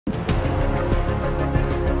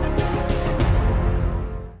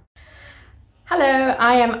Hello,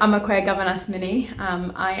 I am Amakwe Gavanasmini.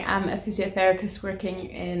 I am a physiotherapist working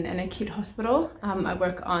in an acute hospital. I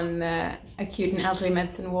work on the acute and elderly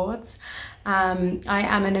medicine wards. I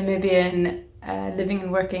am a Namibian living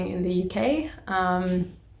and working in the UK.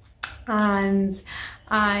 And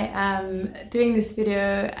I am doing this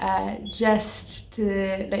video just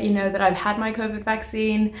to let you know that I've had my COVID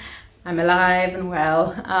vaccine. I'm alive and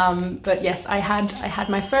well, but yes, I had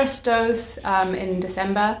my first dose in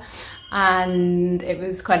December, and it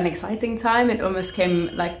was quite an exciting time. It almost came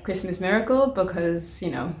like a Christmas miracle because,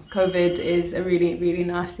 you know, COVID is a really, really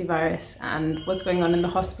nasty virus, and what's going on in the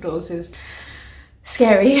hospitals is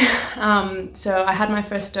scary. So I had my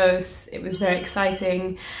first dose. It was very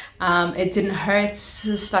exciting. It didn't hurt, it's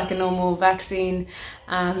just like a normal vaccine.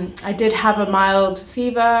 I did have a mild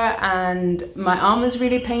fever and my arm was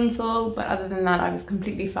really painful, but other than that I was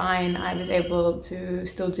completely fine. I was able to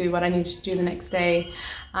still do what I needed to do the next day.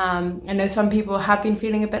 I know some people have been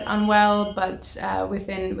feeling a bit unwell, but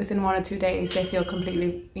within 1 or 2 days they feel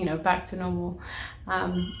completely, you know, back to normal.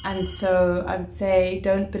 And so I would say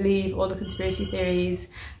don't believe all the conspiracy theories,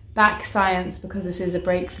 back science, because this is a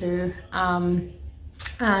breakthrough,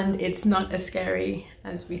 and it's not as scary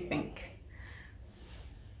as we think.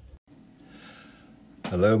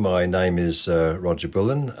 Hello, my name is Roger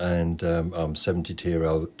Bullen, and I'm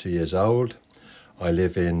 72 years old. I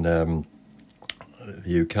live in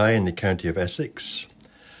the UK in the county of Essex.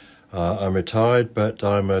 I'm retired, but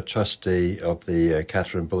I'm a trustee of the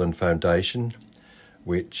Catherine Bullen Foundation,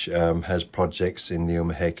 which has projects in the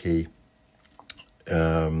Umaheki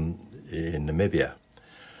in Namibia.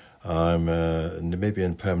 I'm a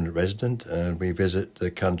Namibian permanent resident, and we visit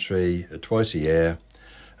the country twice a year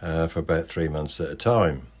for about 3 months at a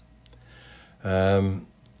time.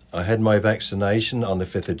 I had my vaccination on the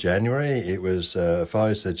 5th of January. It was a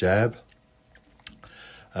Pfizer jab.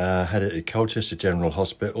 Had it at Colchester General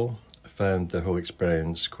Hospital. Found the whole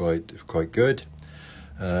experience quite good.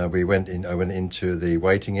 I went into the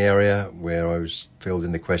waiting area where I was filled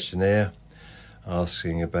in the questionnaire,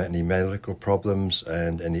 asking about any medical problems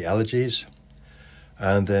and any allergies.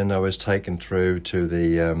 And then I was taken through to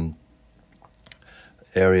the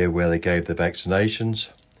area where they gave the vaccinations,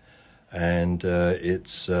 and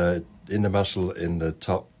it's in the muscle in the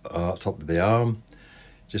top of the arm,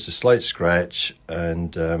 just a slight scratch,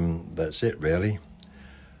 and that's it really.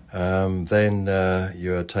 Then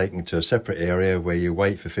you're taken to a separate area where you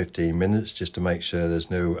wait for 15 minutes just to make sure there's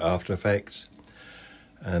no after effects,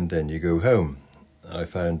 and then you go home. I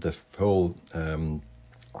found the whole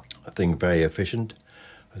thing very efficient.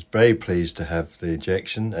 I was very pleased to have the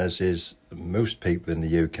injection, as is most people in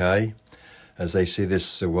the UK, as they see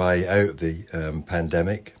this a way out of the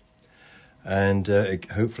pandemic, and it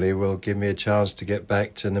hopefully will give me a chance to get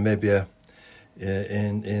back to Namibia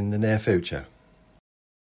in the near future.